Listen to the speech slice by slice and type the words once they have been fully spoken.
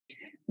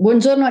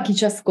Buongiorno a chi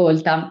ci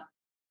ascolta.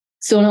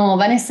 Sono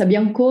Vanessa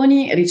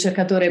Bianconi,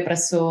 ricercatore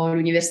presso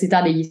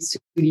l'Università degli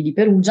Studi di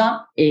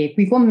Perugia e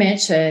qui con me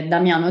c'è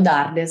Damiano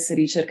Dardes,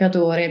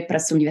 ricercatore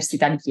presso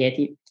l'Università di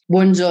Chieti.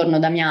 Buongiorno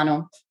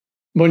Damiano.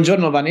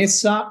 Buongiorno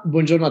Vanessa,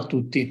 buongiorno a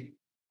tutti.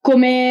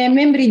 Come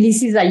membri di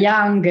SISA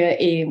Young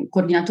e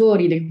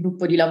coordinatori del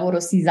gruppo di lavoro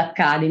SISA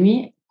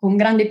Academy, con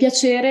grande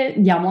piacere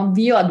diamo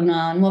avvio ad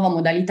una nuova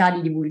modalità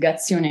di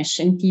divulgazione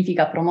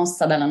scientifica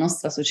promossa dalla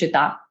nostra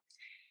società.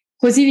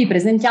 Così vi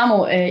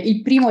presentiamo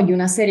il primo di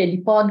una serie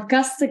di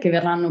podcast che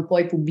verranno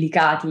poi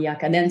pubblicati a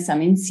cadenza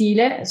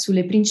mensile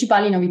sulle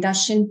principali novità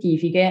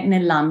scientifiche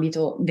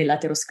nell'ambito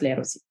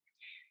dell'aterosclerosi.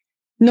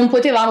 Non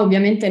potevamo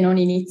ovviamente non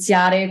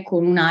iniziare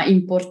con una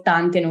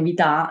importante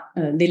novità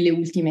delle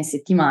ultime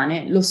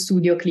settimane, lo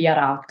studio Clear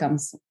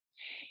Outcomes.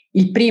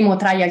 Il primo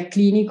trial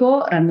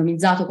clinico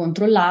randomizzato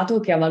controllato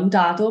che ha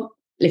valutato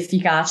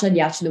l'efficacia di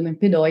acido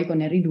bempedoico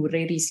nel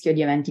ridurre il rischio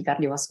di eventi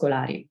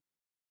cardiovascolari.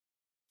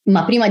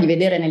 Ma prima di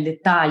vedere nel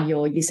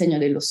dettaglio il disegno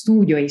dello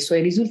studio e i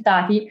suoi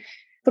risultati,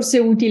 forse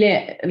è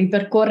utile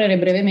ripercorrere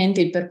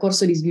brevemente il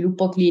percorso di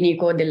sviluppo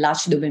clinico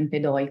dell'acido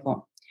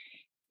bempedoico.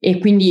 E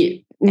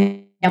quindi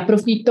ne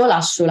approfitto,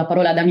 lascio la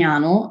parola a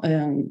Damiano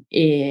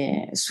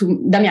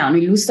Damiano,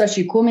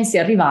 illustraci come si è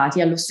arrivati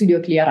allo studio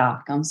Clear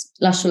Outcomes.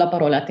 Lascio la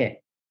parola a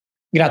te.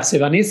 Grazie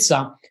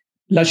Vanessa.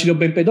 L'acido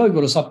bempedoico,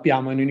 lo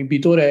sappiamo, è un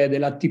inibitore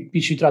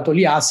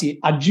dell'ATP-citratoliasi,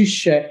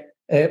 agisce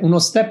uno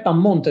step a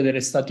monte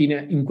delle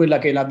statine in quella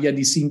che è la via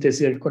di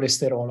sintesi del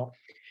colesterolo.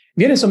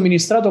 Viene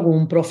somministrato come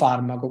un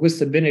profarmaco,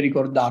 questo è bene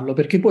ricordarlo,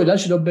 perché poi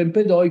l'acido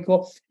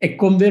bempedoico è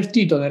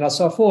convertito nella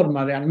sua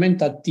forma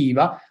realmente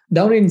attiva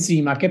da un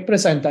enzima che è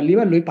presente a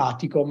livello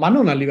epatico ma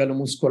non a livello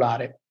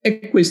muscolare,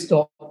 e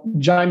questo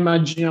già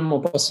immaginiamo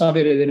possa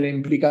avere delle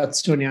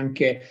implicazioni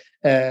anche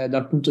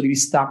dal punto di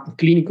vista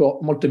clinico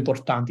molto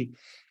importanti.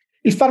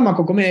 Il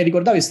farmaco, come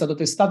ricordavi, è stato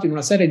testato in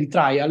una serie di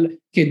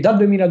trial che dal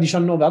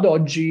 2019 ad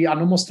oggi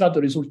hanno mostrato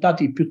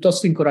risultati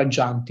piuttosto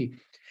incoraggianti.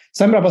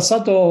 Sembra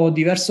passato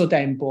diverso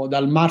tempo,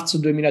 dal marzo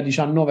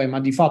 2019,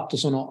 ma di fatto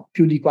sono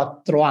più di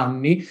 4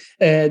 anni,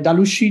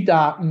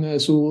 dall'uscita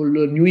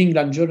sul New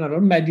England Journal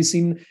of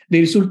Medicine dei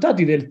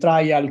risultati del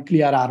trial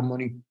Clear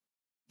Harmony,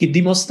 che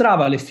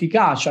dimostrava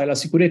l'efficacia e la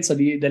sicurezza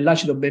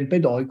dell'acido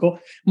bempedoico,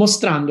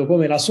 mostrando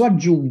come la sua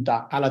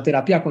aggiunta alla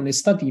terapia con le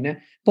statine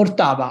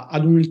portava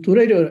ad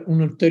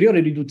un'ulteriore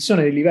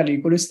riduzione dei livelli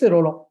di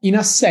colesterolo in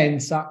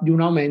assenza di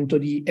un aumento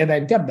di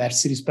eventi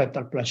avversi rispetto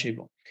al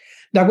placebo.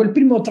 Da quel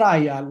primo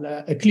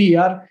trial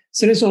Clear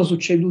se ne sono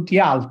succeduti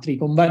altri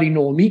con vari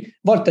nomi,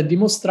 volti a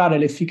dimostrare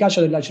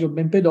l'efficacia dell'acido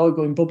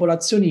bempedoico in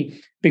popolazioni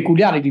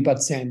peculiari di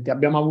pazienti.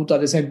 Abbiamo avuto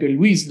ad esempio il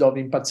Wisdom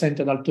in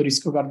pazienti ad alto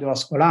rischio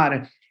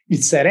cardiovascolare,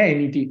 il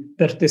Serenity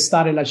per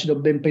testare l'acido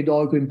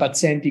bempedoico in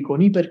pazienti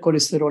con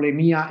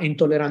ipercolesterolemia e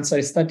intolleranza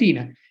alle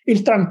statine,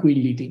 il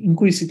Tranquility in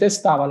cui si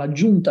testava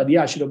l'aggiunta di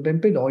acido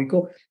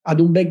bempedoico ad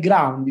un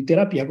background di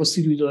terapia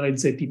costituito dalle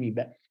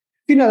ezetimibe,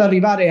 fino ad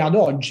arrivare ad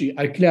oggi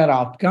al Clear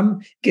Outcome,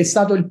 che è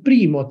stato il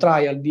primo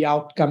trial di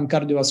outcome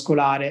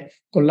cardiovascolare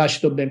con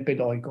l'acido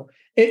bempedoico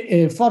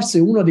e forse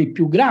uno dei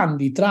più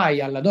grandi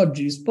trial ad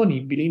oggi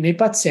disponibili nei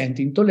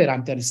pazienti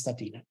intolleranti alle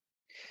statine.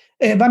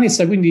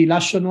 Vanessa, quindi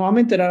lascio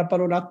nuovamente la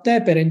parola a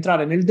te per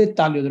entrare nel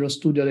dettaglio dello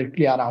studio del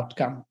Clear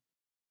Outcome.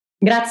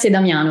 Grazie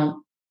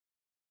Damiano.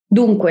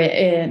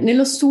 Dunque,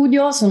 nello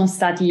studio sono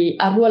stati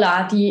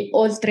arruolati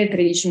oltre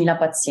 13.000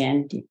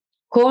 pazienti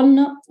con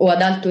o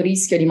ad alto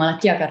rischio di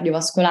malattia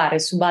cardiovascolare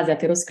su base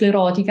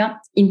aterosclerotica,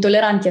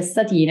 intolleranti a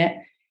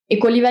statine e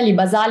con livelli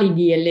basali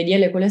di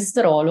LDL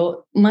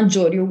colesterolo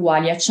maggiori o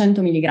uguali a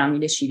 100 mg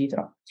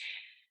decilitro.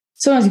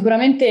 Sono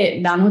sicuramente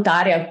da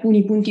notare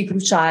alcuni punti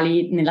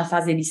cruciali nella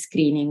fase di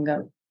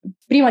screening.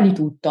 Prima di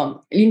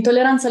tutto,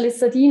 l'intolleranza alle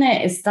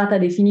statine è stata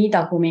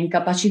definita come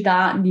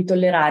incapacità di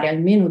tollerare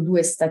almeno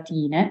 2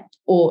 statine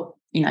o,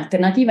 in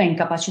alternativa,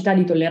 incapacità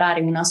di tollerare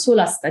una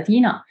sola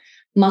statina,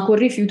 ma con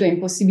rifiuto e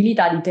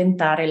impossibilità di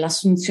tentare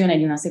l'assunzione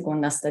di una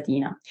seconda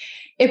statina.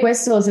 E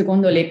questo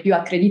secondo le più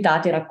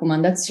accreditate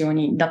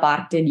raccomandazioni da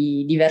parte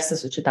di diverse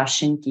società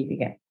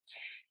scientifiche.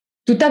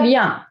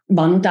 Tuttavia,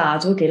 va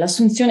notato che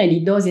l'assunzione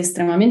di dosi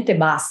estremamente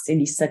basse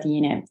di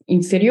statine,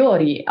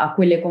 inferiori a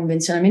quelle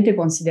convenzionalmente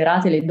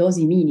considerate le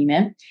dosi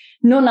minime,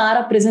 non ha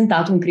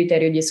rappresentato un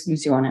criterio di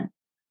esclusione.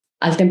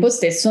 Al tempo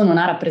stesso non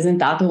ha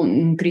rappresentato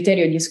un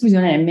criterio di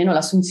esclusione nemmeno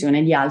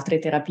l'assunzione di altre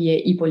terapie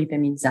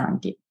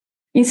ipolipemizzanti.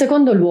 In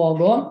secondo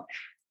luogo,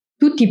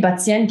 tutti i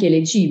pazienti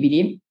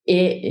eleggibili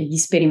e gli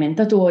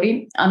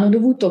sperimentatori hanno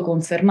dovuto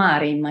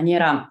confermare in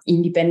maniera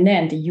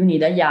indipendente gli uni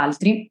dagli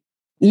altri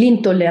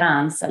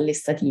l'intolleranza alle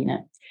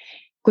statine,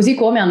 così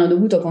come hanno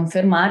dovuto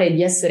confermare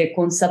di essere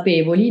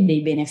consapevoli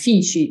dei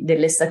benefici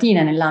delle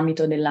statine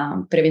nell'ambito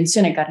della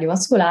prevenzione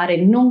cardiovascolare,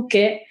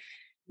 nonché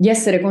di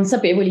essere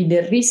consapevoli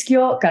del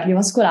rischio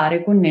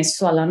cardiovascolare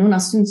connesso alla non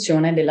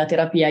assunzione della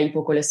terapia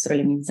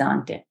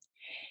ipocolesterolemizzante.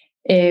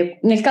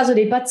 Nel caso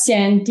dei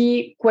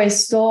pazienti,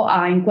 questo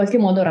ha in qualche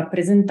modo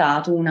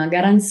rappresentato una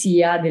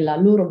garanzia della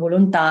loro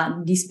volontà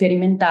di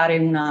sperimentare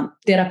una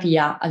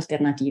terapia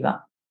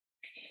alternativa.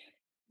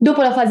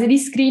 Dopo la fase di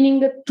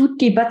screening,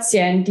 tutti i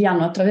pazienti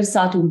hanno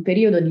attraversato un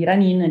periodo di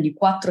run-in di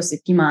 4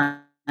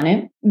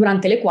 settimane,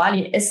 durante le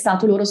quali è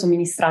stato loro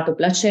somministrato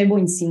placebo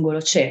in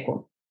singolo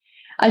cieco,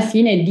 al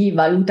fine di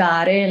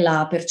valutare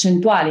la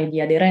percentuale di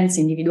aderenza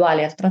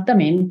individuale al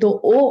trattamento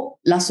o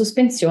la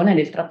sospensione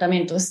del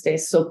trattamento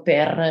stesso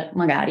per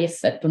magari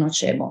effetto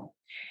nocebo.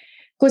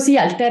 Così,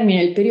 al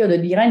termine del periodo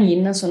di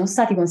run-in, sono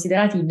stati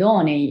considerati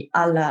idonei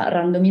alla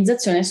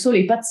randomizzazione solo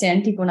i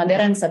pazienti con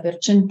aderenza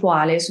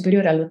percentuale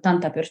superiore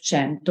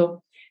all'80%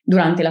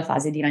 durante la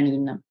fase di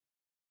run-in.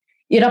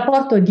 Il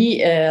rapporto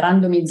di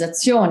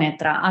randomizzazione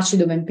tra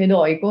acido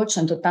bempedoico,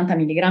 180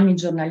 mg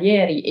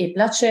giornalieri, e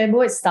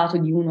placebo è stato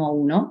di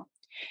 1:1.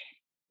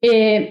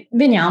 E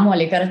veniamo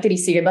alle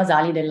caratteristiche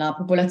basali della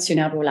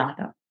popolazione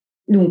arruolata.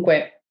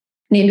 Dunque,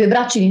 nei 2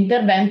 bracci di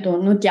intervento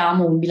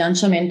notiamo un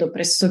bilanciamento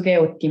pressoché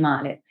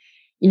ottimale.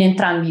 In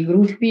entrambi i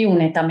gruppi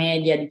un'età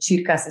media di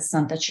circa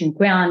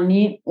 65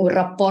 anni, un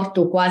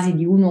rapporto quasi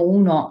di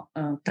 1:1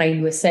 tra i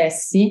due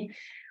sessi,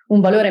 un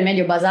valore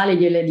medio basale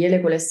di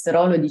LDL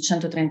colesterolo di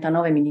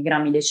 139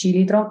 mg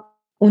decilitro,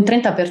 un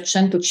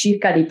 30%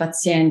 circa dei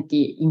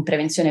pazienti in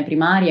prevenzione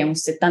primaria e un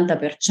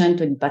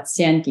 70% di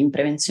pazienti in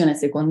prevenzione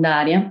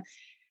secondaria,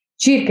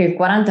 circa il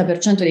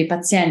 40% dei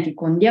pazienti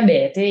con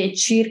diabete e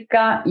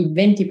circa il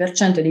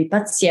 20% dei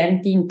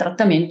pazienti in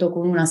trattamento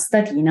con una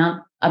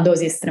statina a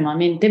dosi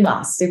estremamente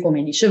basse,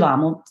 come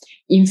dicevamo,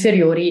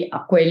 inferiori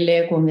a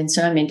quelle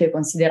convenzionalmente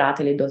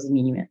considerate le dosi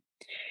minime.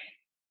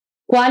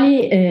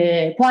 Quale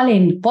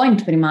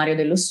endpoint primario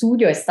dello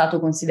studio è stato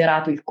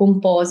considerato il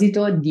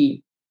composito di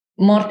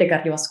morte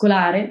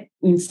cardiovascolare,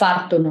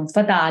 infarto non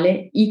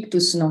fatale,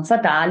 ictus non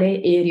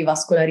fatale e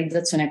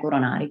rivascolarizzazione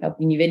coronarica.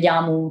 Quindi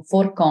vediamo un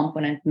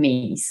 4-component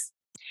MACE.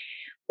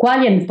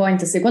 Quali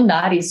endpoint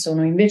secondari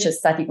sono invece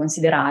stati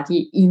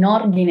considerati in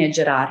ordine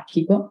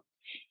gerarchico: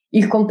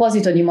 il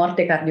composito di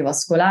morte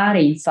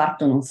cardiovascolare,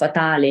 infarto non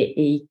fatale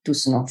e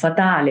ictus non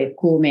fatale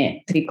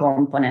come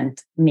 3-component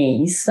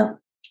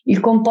MACE, il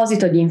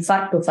composito di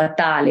infarto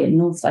fatale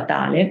non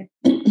fatale,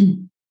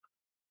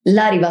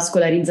 la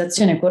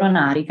rivascolarizzazione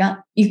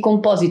coronarica, il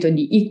composito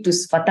di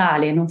ictus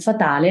fatale e non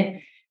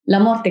fatale, la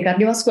morte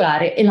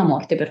cardiovascolare e la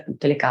morte per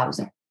tutte le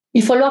cause.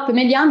 Il follow-up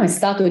mediano è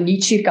stato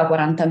di circa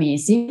 40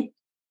 mesi,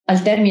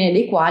 al termine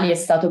dei quali è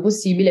stato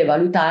possibile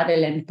valutare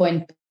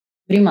l'endpoint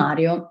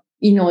primario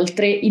in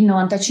oltre il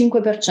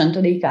 95%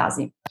 dei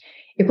casi.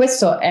 E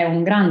questo è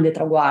un grande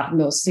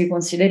traguardo se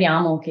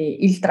consideriamo che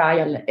il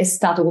trial è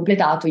stato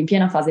completato in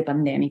piena fase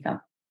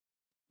pandemica.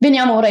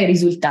 Veniamo ora ai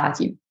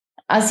risultati.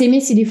 A 6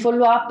 mesi di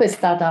follow-up è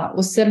stata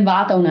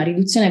osservata una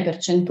riduzione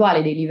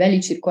percentuale dei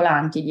livelli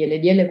circolanti di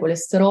LDL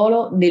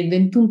colesterolo del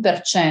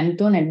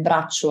 21% nel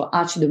braccio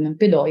acido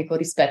bempedoico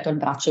rispetto al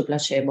braccio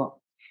placebo.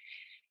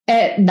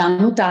 È da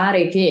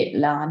notare che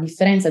la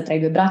differenza tra i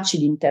 2 bracci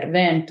di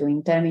intervento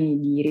in termini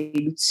di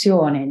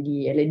riduzione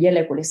di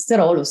LDL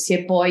colesterolo si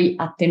è poi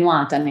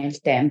attenuata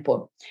nel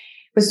tempo.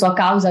 Questo a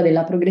causa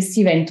della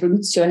progressiva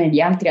introduzione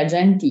di altri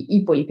agenti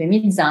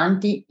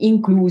ipolipemizzanti,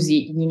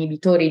 inclusi gli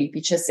inibitori di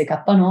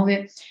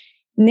PCSK9,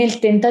 nel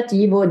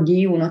tentativo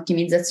di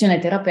un'ottimizzazione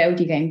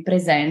terapeutica in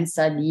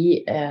presenza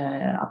di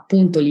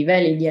appunto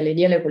livelli di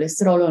LDL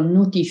colesterolo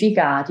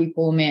notificati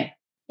come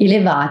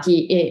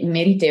elevati e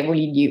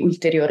meritevoli di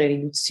ulteriore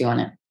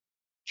riduzione.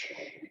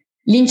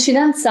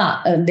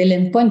 L'incidenza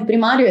dell'endpoint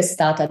primario è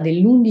stata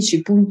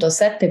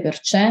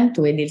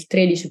dell'11,7% e del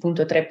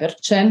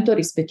 13,3%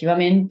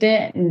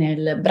 rispettivamente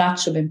nel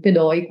braccio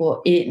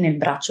bempedoico e nel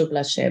braccio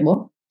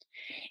placebo,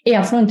 e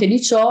a fronte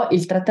di ciò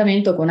il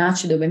trattamento con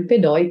acido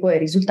bempedoico è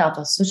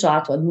risultato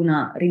associato ad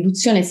una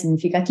riduzione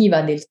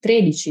significativa del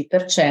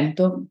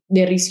 13%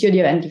 del rischio di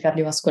eventi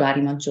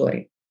cardiovascolari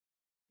maggiori.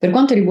 Per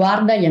quanto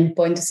riguarda gli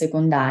endpoint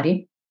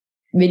secondari,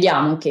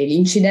 vediamo che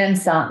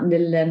l'incidenza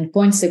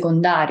dell'endpoint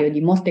secondario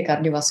di morte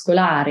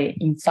cardiovascolare,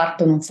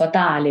 infarto non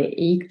fatale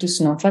e ictus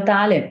non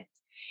fatale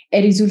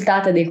è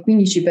risultata del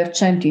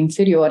 15%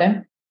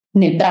 inferiore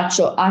nel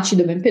braccio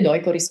acido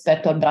bempedoico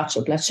rispetto al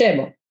braccio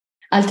placebo.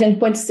 Altri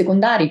endpoint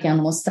secondari che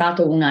hanno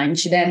mostrato una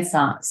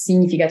incidenza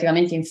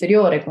significativamente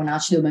inferiore con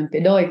acido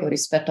bempedoico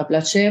rispetto a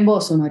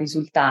placebo sono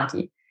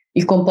risultati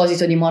il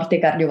composito di morte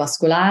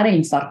cardiovascolare,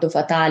 infarto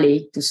fatale e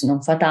ictus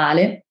non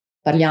fatale,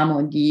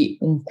 parliamo di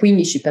un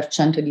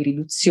 15% di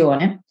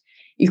riduzione,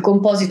 il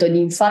composito di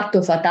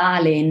infarto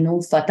fatale e non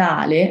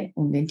fatale,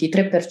 un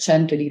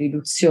 23% di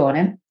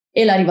riduzione,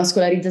 e la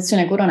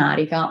rivascolarizzazione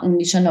coronarica, un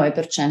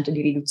 19%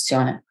 di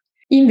riduzione.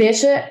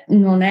 Invece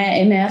non è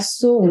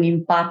emerso un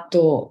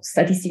impatto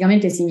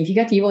statisticamente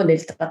significativo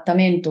del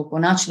trattamento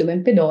con acido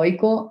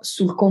bempedoico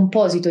sul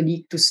composito di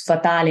ictus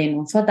fatale e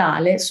non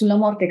fatale, sulla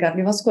morte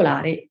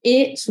cardiovascolare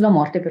e sulla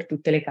morte per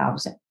tutte le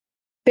cause.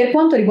 Per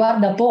quanto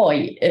riguarda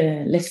poi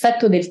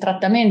l'effetto del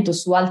trattamento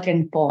su altri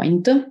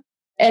endpoint,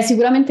 è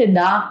sicuramente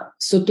da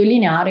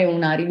sottolineare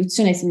una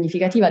riduzione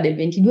significativa del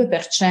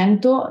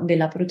 22%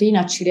 della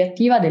proteina C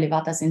reattiva ad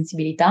elevata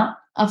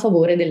sensibilità a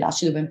favore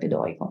dell'acido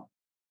bempedoico.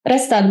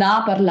 Resta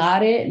da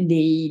parlare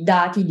dei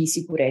dati di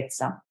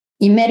sicurezza.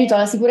 In merito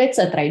alla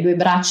sicurezza, tra i due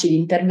bracci di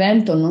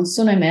intervento non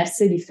sono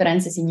emerse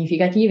differenze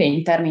significative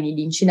in termini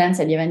di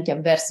incidenza di eventi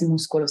avversi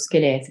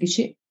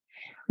muscoloscheletrici,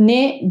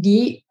 né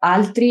di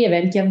altri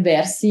eventi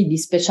avversi di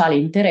speciale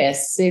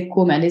interesse,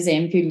 come ad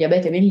esempio il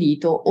diabete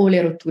mellito o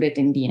le rotture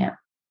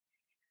tendine.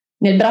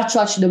 Nel braccio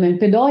acido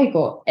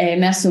bempedoico è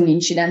emersa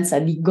un'incidenza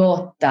di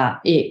gotta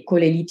e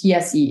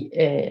colelitiasi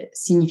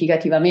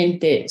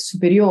significativamente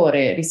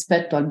superiore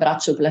rispetto al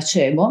braccio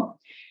placebo.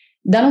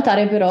 Da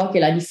notare però che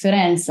la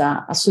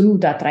differenza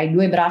assoluta tra i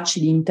due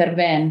bracci di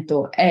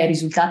intervento è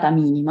risultata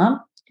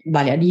minima,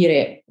 vale a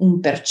dire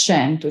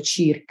 1%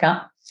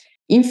 circa.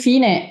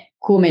 Infine,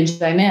 come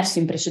già emerso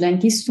in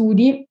precedenti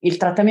studi, il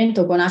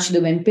trattamento con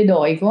acido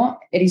bempedoico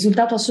è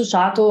risultato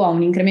associato a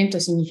un incremento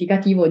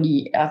significativo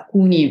di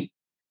alcuni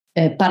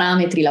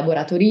parametri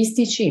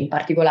laboratoristici, in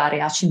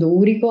particolare acido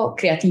urico,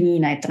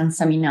 creatinina e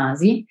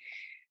transaminasi,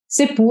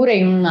 seppure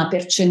in una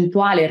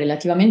percentuale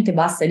relativamente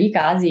bassa di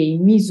casi e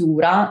in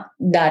misura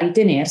da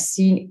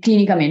ritenersi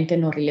clinicamente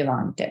non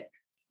rilevante.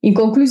 In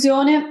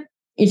conclusione,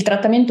 il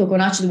trattamento con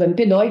acido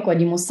bempedoico ha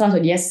dimostrato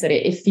di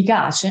essere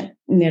efficace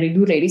nel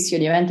ridurre il rischio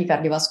di eventi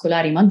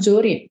cardiovascolari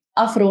maggiori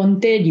a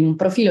fronte di un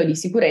profilo di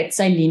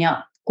sicurezza in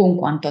linea con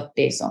quanto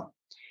atteso.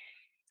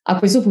 A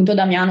questo punto,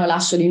 Damiano,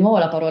 lascio di nuovo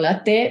la parola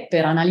a te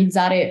per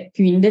analizzare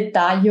più in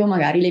dettaglio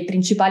magari le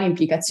principali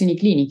implicazioni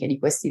cliniche di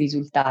questi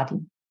risultati.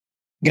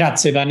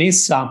 Grazie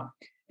Vanessa.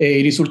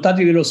 I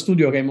risultati dello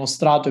studio che hai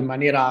mostrato in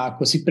maniera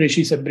così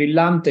precisa e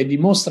brillante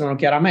dimostrano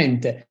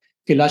chiaramente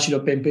che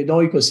l'acido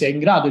bempedoico sia in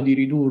grado di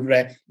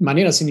ridurre in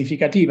maniera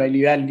significativa i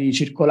livelli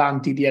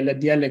circolanti di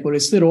LDL e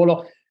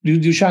colesterolo,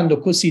 riducendo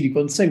così di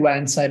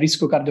conseguenza il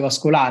rischio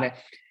cardiovascolare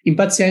in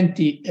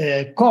pazienti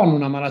con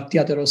una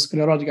malattia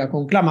aterosclerotica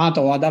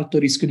conclamata o ad alto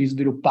rischio di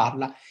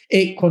svilupparla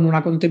e con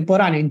una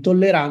contemporanea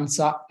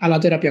intolleranza alla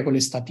terapia con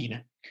le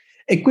statine.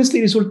 E questi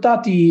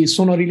risultati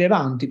sono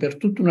rilevanti per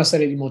tutta una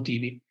serie di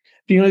motivi.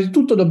 Prima di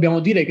tutto dobbiamo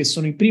dire che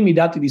sono i primi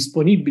dati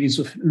disponibili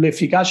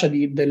sull'efficacia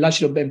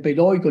dell'acido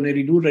bempedoico nel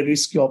ridurre il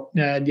rischio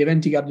di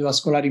eventi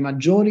cardiovascolari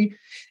maggiori,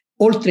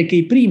 oltre che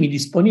i primi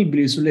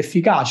disponibili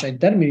sull'efficacia in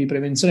termini di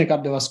prevenzione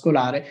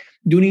cardiovascolare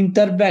di un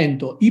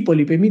intervento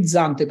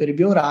ipolipemizzante per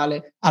via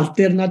orale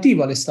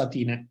alternativo alle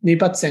statine nei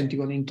pazienti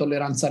con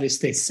intolleranza alle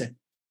stesse.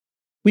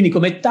 Quindi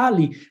come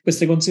tali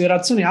queste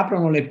considerazioni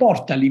aprono le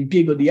porte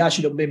all'impiego di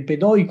acido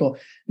bempedoico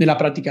nella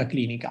pratica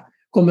clinica,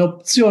 come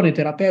opzione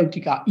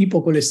terapeutica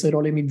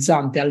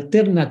ipocolesterolemizzante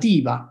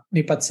alternativa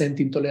nei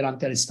pazienti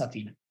intolleranti alle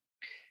statine.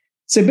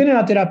 Sebbene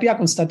la terapia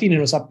con statine,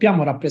 lo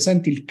sappiamo,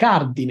 rappresenti il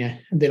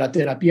cardine della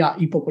terapia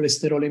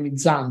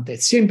ipocolesterolemizzante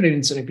sia in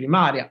prevenzione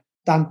primaria,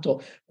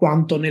 tanto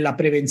quanto nella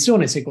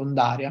prevenzione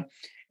secondaria,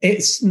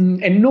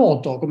 è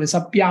noto, come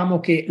sappiamo,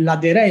 che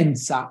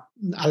l'aderenza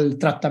al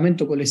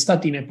trattamento con le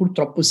statine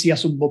purtroppo sia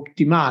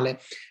subottimale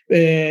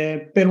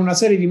per una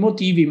serie di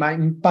motivi, ma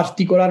in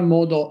particolar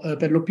modo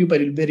per lo più per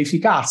il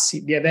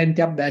verificarsi di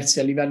eventi avversi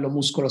a livello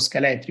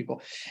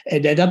muscoloscheletrico.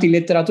 Dai dati in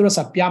letteratura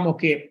sappiamo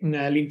che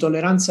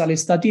l'intolleranza alle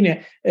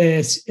statine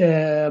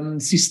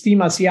si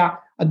stima sia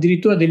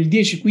addirittura del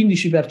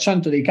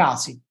 10-15% dei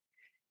casi.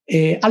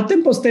 Al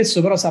tempo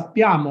stesso però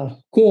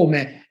sappiamo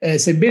come,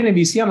 sebbene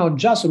vi siano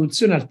già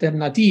soluzioni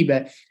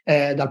alternative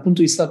dal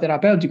punto di vista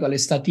terapeutico alle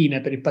statine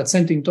per il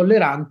paziente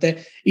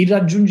intollerante, il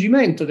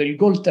raggiungimento del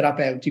goal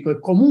terapeutico è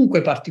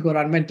comunque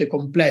particolarmente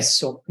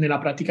complesso nella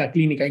pratica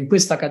clinica in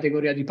questa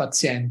categoria di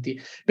pazienti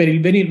per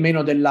il venir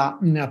meno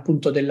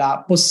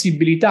della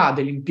possibilità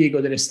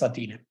dell'impiego delle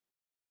statine.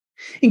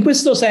 In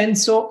questo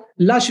senso,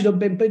 l'acido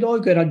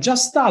bempedoico era già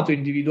stato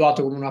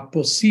individuato come una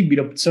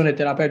possibile opzione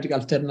terapeutica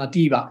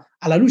alternativa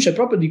alla luce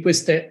proprio di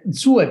queste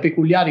sue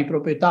peculiari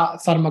proprietà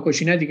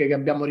farmacocinetiche che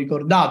abbiamo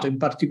ricordato, in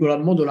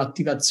particolar modo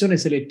l'attivazione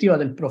selettiva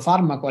del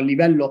profarmaco a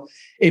livello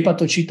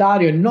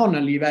epatocitario e non a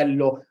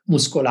livello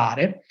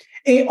muscolare.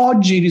 E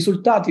oggi i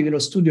risultati dello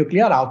studio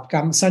Clear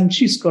Outcome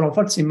sanciscono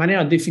forse in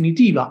maniera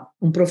definitiva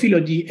un profilo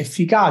di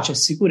efficacia e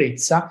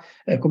sicurezza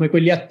come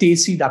quelli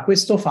attesi da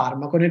questo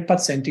farmaco nel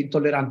paziente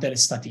intollerante alle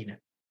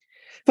statine.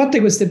 Fatte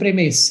queste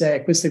premesse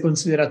e queste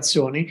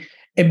considerazioni,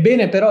 è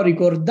bene però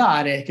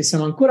ricordare che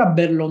siamo ancora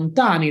ben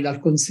lontani dal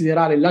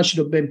considerare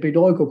l'acido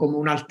bempedoico come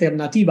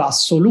un'alternativa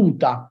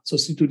assoluta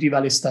sostitutiva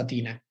alle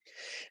statine,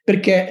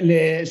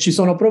 perché ci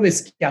sono prove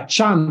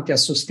schiaccianti a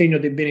sostegno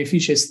dei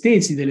benefici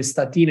estesi delle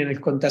statine nel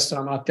contesto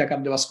della malattia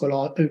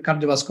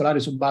cardiovascolare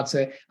su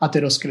base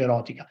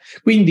aterosclerotica.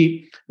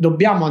 Quindi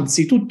dobbiamo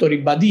anzitutto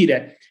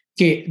ribadire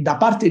che da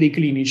parte dei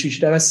clinici ci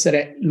deve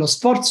essere lo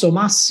sforzo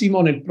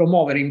massimo nel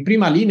promuovere in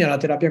prima linea la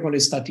terapia con le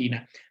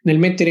statine, nel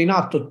mettere in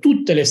atto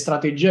tutte le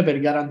strategie per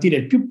garantire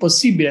il più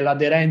possibile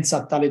l'aderenza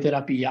a tale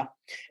terapia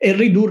e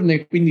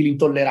ridurne quindi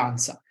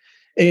l'intolleranza.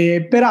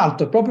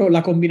 Peraltro, proprio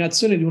la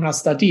combinazione di una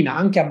statina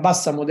anche a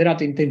bassa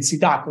moderata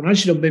intensità con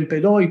acido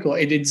bempedoico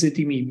ed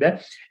ezetimibe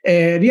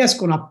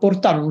riescono a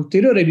portare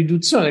un'ulteriore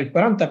riduzione del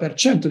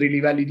 40% dei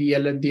livelli di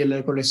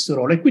LDL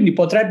colesterolo e quindi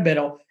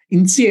potrebbero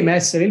insieme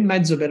essere il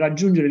mezzo per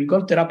raggiungere il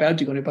goal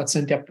terapeutico nei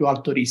pazienti a più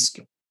alto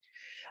rischio.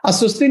 A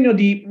sostegno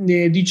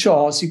di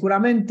ciò,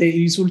 sicuramente i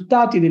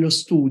risultati dello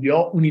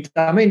studio,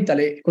 unitamente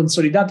alle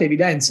consolidate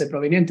evidenze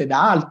provenienti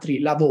da altri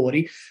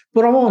lavori,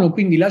 promuovono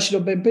quindi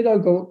l'acido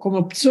bempedoico come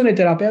opzione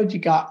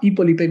terapeutica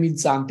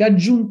ipolipemizzante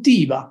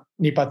aggiuntiva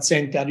nei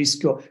pazienti a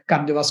rischio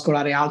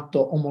cardiovascolare alto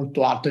o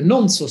molto alto e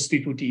non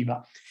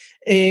sostitutiva.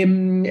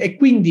 E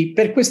quindi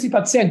per questi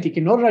pazienti che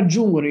non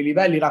raggiungono i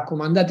livelli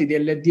raccomandati di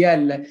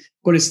LDL,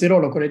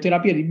 colesterolo con le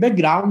terapie di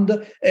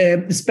background,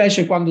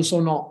 specie quando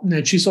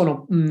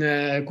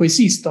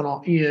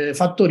coesistono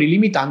fattori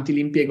limitanti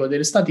l'impiego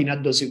delle statine a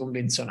dosi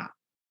convenzionali.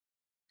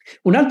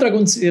 Un'altra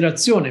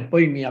considerazione,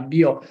 poi mi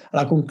avvio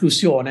alla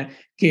conclusione,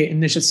 che è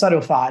necessario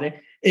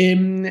fare,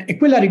 è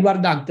quella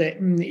riguardante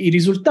i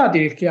risultati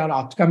del CLEAR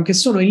Outcome, che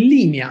sono in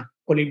linea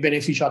con il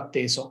beneficio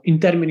atteso in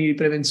termini di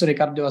prevenzione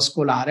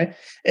cardiovascolare,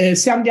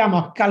 se andiamo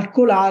a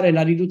calcolare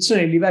la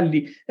riduzione dei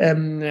livelli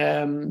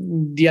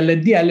di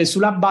LDL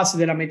sulla base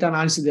della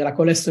meta-analisi della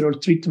Cholesterol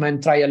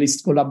Treatment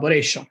Trialist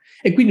Collaboration,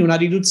 e quindi una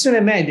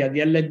riduzione media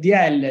di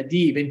LDL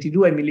di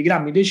 22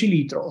 mg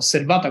decilitro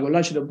osservata con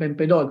l'acido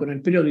bempedoico nel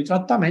periodo di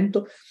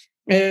trattamento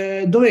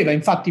doveva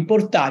infatti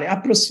portare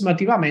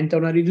approssimativamente a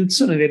una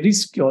riduzione del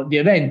rischio di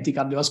eventi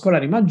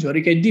cardiovascolari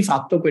maggiori, che è di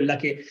fatto quella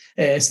che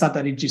è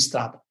stata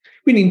registrata.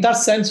 Quindi in tal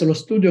senso lo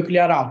studio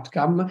CLEAR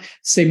Outcome,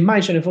 se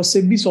mai ce ne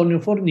fosse bisogno,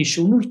 fornisce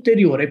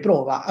un'ulteriore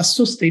prova a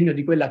sostegno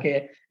di quella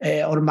che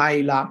è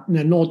ormai la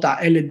nota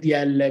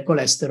LDL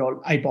cholesterol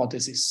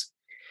hypothesis.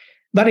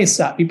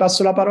 Vanessa,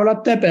 ripasso la parola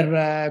a te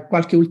per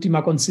qualche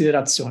ultima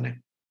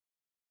considerazione.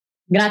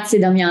 Grazie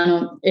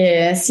Damiano.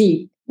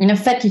 Sì, in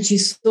effetti ci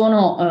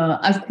sono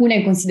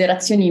alcune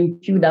considerazioni in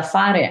più da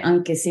fare,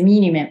 anche se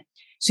minime,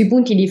 sui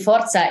punti di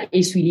forza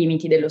e sui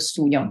limiti dello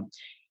studio.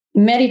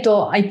 In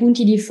merito ai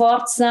punti di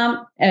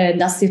forza,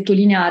 da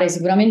sottolineare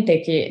sicuramente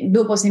che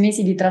dopo 6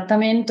 mesi di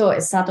trattamento è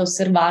stata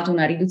osservata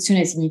una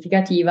riduzione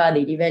significativa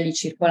dei livelli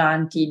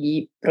circolanti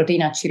di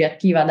proteina C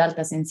reattiva ad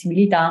alta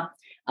sensibilità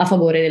a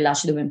favore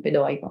dell'acido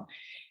bempedoico.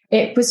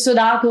 E questo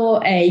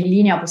dato è in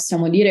linea,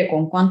 possiamo dire,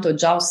 con quanto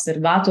già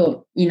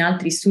osservato in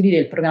altri studi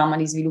del programma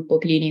di sviluppo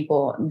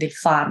clinico del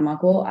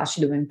farmaco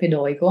acido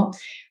bempedoico,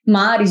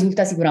 ma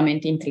risulta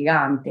sicuramente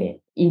intrigante.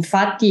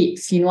 Infatti,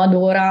 fino ad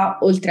ora,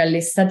 oltre alle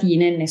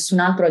statine, nessun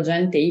altro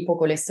agente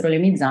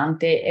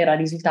ipocolesterolemizzante era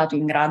risultato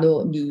in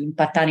grado di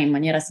impattare in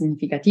maniera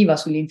significativa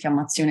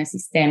sull'infiammazione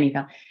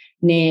sistemica,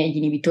 né gli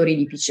inibitori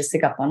di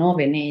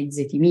PCSK9 né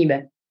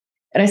ezetimibe.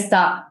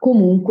 Resta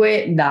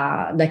comunque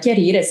da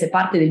chiarire se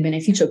parte del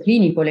beneficio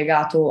clinico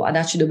legato ad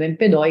acido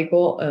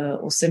bempedoico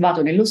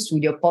osservato nello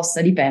studio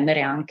possa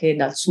dipendere anche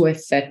dal suo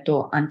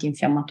effetto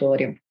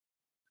antinfiammatorio.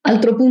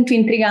 Altro punto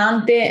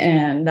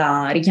intrigante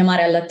da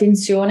richiamare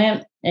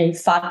all'attenzione è il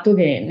fatto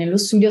che nello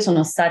studio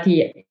sono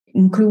stati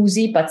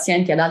inclusi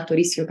pazienti ad alto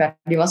rischio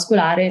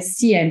cardiovascolare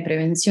sia in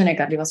prevenzione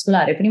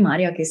cardiovascolare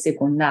primaria che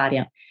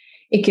secondaria,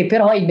 e che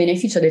però il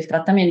beneficio del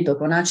trattamento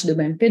con acido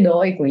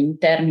bempedoico in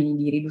termini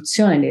di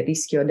riduzione del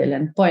rischio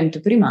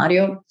dell'endpoint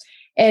primario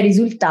è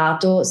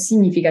risultato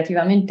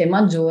significativamente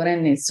maggiore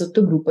nel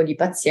sottogruppo di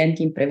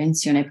pazienti in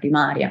prevenzione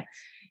primaria.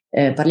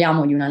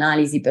 Parliamo di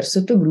un'analisi per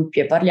sottogruppi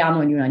e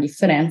parliamo di una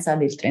differenza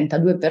del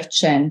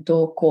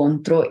 32%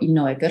 contro il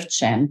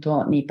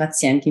 9% nei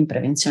pazienti in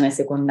prevenzione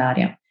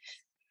secondaria.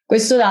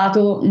 Questo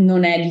dato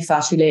non è di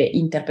facile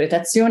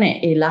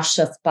interpretazione e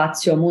lascia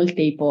spazio a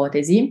molte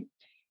ipotesi,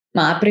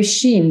 ma a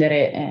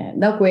prescindere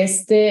da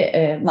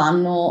queste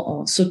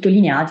vanno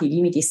sottolineati i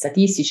limiti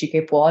statistici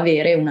che può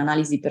avere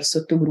un'analisi per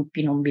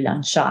sottogruppi non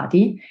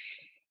bilanciati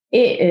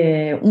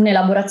e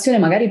un'elaborazione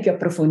magari più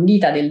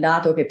approfondita del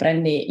dato che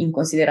prende in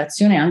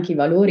considerazione anche i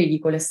valori di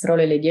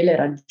colesterolo LDL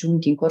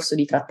raggiunti in corso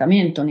di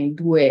trattamento nei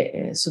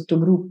due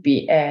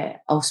sottogruppi è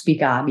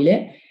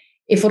auspicabile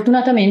e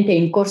fortunatamente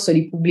in corso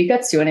di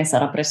pubblicazione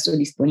sarà presto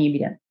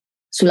disponibile.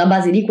 Sulla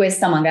base di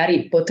questa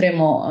magari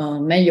potremo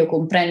meglio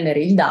comprendere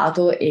il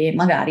dato e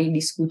magari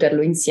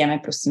discuterlo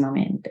insieme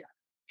prossimamente.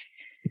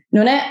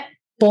 Non è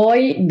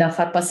poi da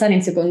far passare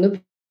in secondo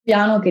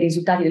piano che i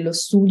risultati dello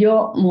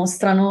studio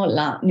mostrano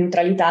la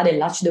neutralità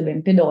dell'acido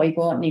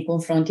bempedoico nei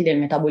confronti del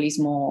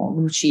metabolismo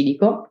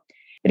glucidico.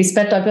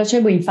 Rispetto al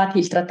placebo, infatti,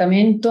 il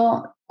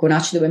trattamento con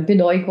acido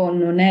bempedoico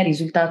non è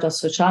risultato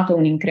associato a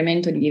un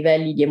incremento di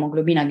livelli di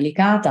emoglobina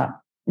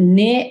glicata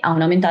né a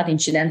un'aumentata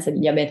incidenza di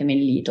diabete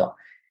mellito.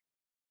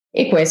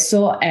 E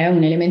questo è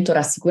un elemento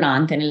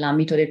rassicurante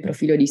nell'ambito del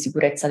profilo di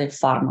sicurezza del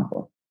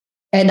farmaco.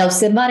 È da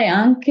osservare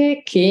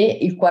anche che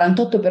il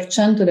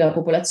 48% della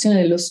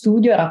popolazione dello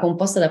studio era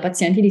composta da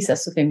pazienti di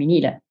sesso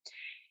femminile.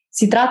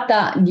 Si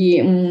tratta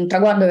di un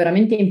traguardo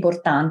veramente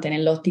importante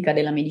nell'ottica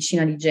della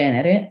medicina di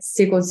genere,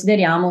 se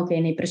consideriamo che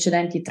nei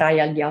precedenti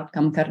trial di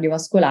outcome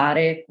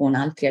cardiovascolare con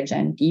altri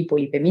agenti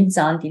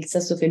ipolipemizzanti il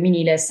sesso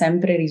femminile è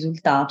sempre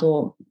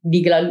risultato di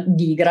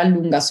gran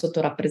lunga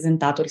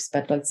sottorappresentato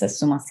rispetto al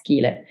sesso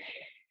maschile.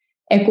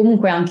 È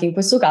comunque anche in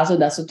questo caso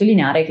da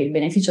sottolineare che il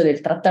beneficio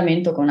del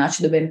trattamento con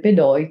acido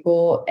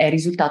bempedoico è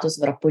risultato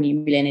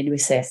sovrapponibile nei due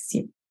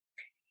sessi.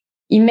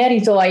 In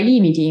merito ai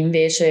limiti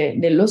invece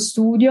dello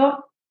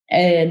studio,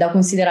 È da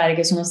considerare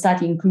che sono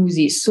stati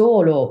inclusi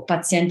solo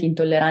pazienti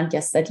intolleranti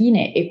a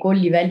statine e con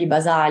livelli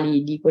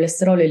basali di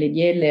colesterolo e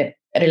LDL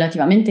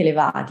relativamente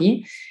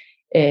elevati.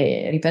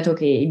 Ripeto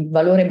che il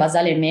valore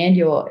basale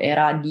medio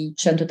era di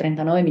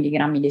 139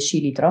 mg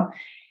decilitro,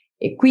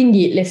 e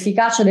quindi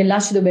l'efficacia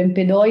dell'acido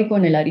bempedoico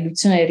nella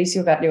riduzione del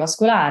rischio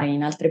cardiovascolare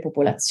in altre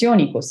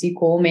popolazioni, così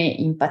come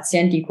in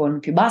pazienti con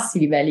più bassi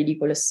livelli di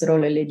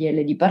colesterolo e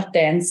LDL di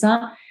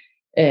partenza,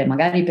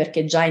 magari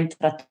perché già in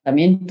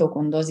trattamento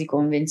con dosi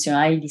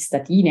convenzionali di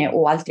statine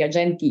o altri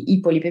agenti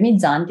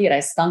ipolipemizzanti,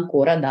 resta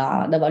ancora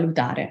da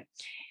valutare.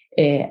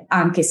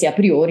 Anche se a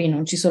priori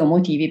non ci sono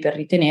motivi per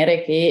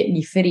ritenere che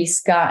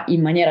differisca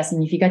in maniera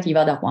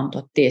significativa da quanto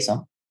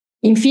atteso.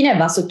 Infine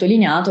va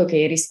sottolineato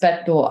che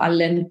rispetto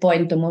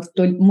all'endpoint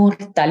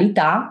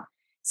mortalità,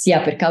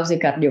 sia per cause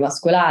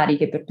cardiovascolari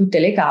che per tutte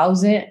le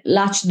cause,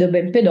 l'acido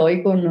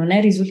bempedoico non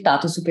è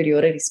risultato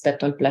superiore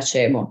rispetto al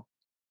placebo.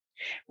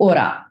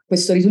 Ora,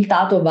 questo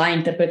risultato va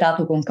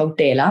interpretato con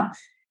cautela,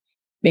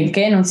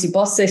 benché non si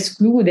possa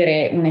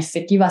escludere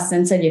un'effettiva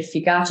assenza di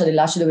efficacia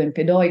dell'acido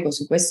bempedoico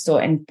su questo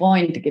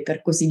endpoint, che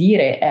per così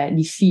dire è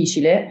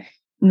difficile.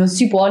 Non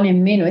si può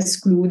nemmeno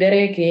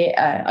escludere che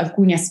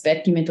alcuni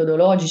aspetti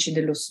metodologici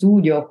dello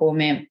studio,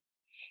 come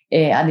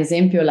ad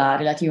esempio la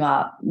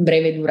relativa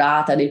breve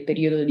durata del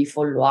periodo di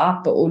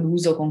follow-up o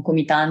l'uso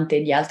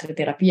concomitante di altre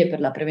terapie per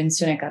la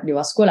prevenzione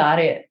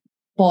cardiovascolare,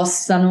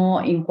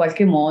 possano in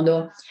qualche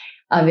modo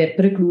aver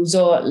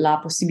precluso la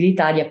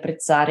possibilità di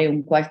apprezzare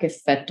un qualche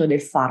effetto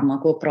del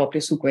farmaco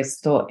proprio su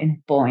questo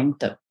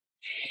endpoint.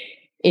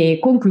 E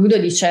concludo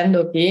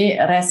dicendo che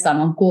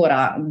restano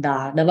ancora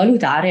da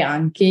valutare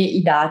anche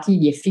i dati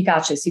di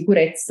efficacia e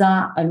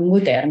sicurezza a lungo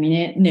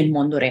termine nel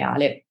mondo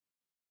reale.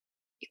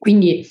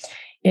 Quindi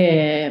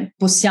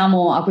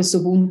possiamo a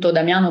questo punto,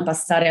 Damiano,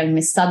 passare al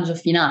messaggio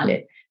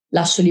finale.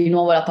 Lascio di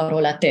nuovo la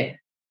parola a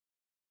te.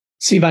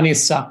 Sì,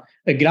 Vanessa,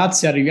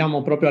 grazie.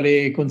 Arriviamo proprio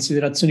alle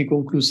considerazioni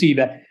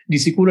conclusive. Di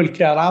sicuro il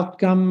CLEAR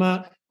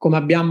Outcome, come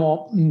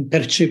abbiamo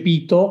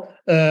percepito,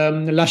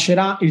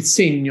 lascerà il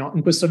segno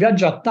in questo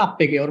viaggio a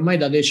tappe che ormai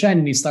da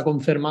decenni sta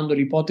confermando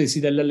l'ipotesi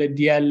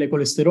dell'LDL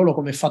colesterolo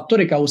come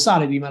fattore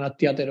causale di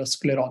malattia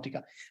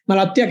aterosclerotica,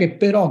 malattia che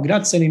però,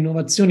 grazie alle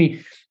innovazioni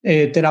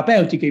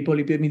terapeutiche, i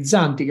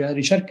polipemizzanti che la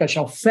ricerca ci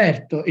ha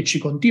offerto e ci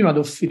continua ad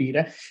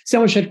offrire,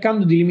 stiamo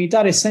cercando di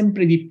limitare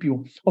sempre di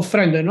più,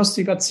 offrendo ai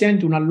nostri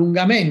pazienti un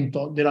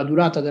allungamento della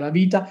durata della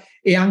vita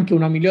e anche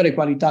una migliore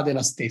qualità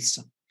della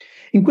stessa.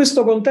 In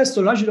questo contesto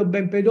l'acido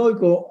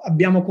bempedoico,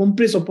 abbiamo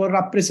compreso, può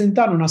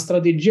rappresentare una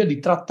strategia di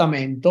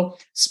trattamento,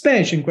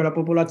 specie in quella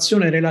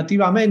popolazione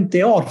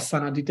relativamente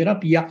orfana di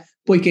terapia,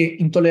 poiché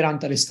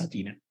intollerante alle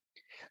statine.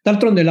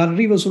 D'altronde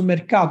l'arrivo sul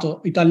mercato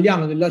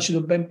italiano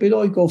dell'acido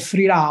bempedoico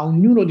offrirà a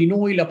ognuno di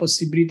noi la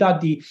possibilità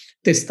di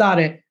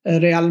testare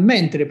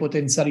realmente le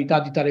potenzialità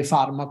di tale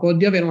farmaco,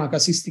 di avere una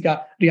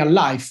casistica real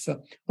life.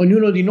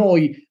 Ognuno di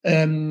noi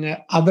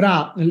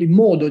avrà il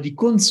modo di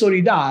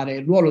consolidare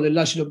il ruolo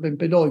dell'acido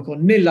bempedoico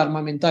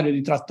nell'armamentario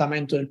di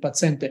trattamento del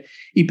paziente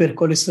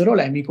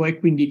ipercolesterolemico e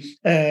quindi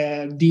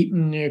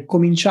di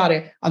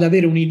cominciare ad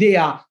avere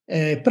un'idea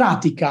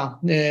pratica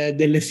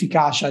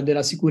dell'efficacia e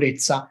della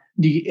sicurezza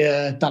di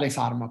tale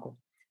farmaco.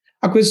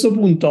 A questo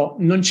punto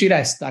non ci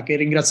resta che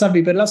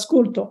ringraziarvi per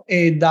l'ascolto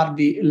e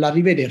darvi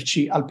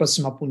l'arrivederci al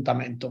prossimo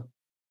appuntamento.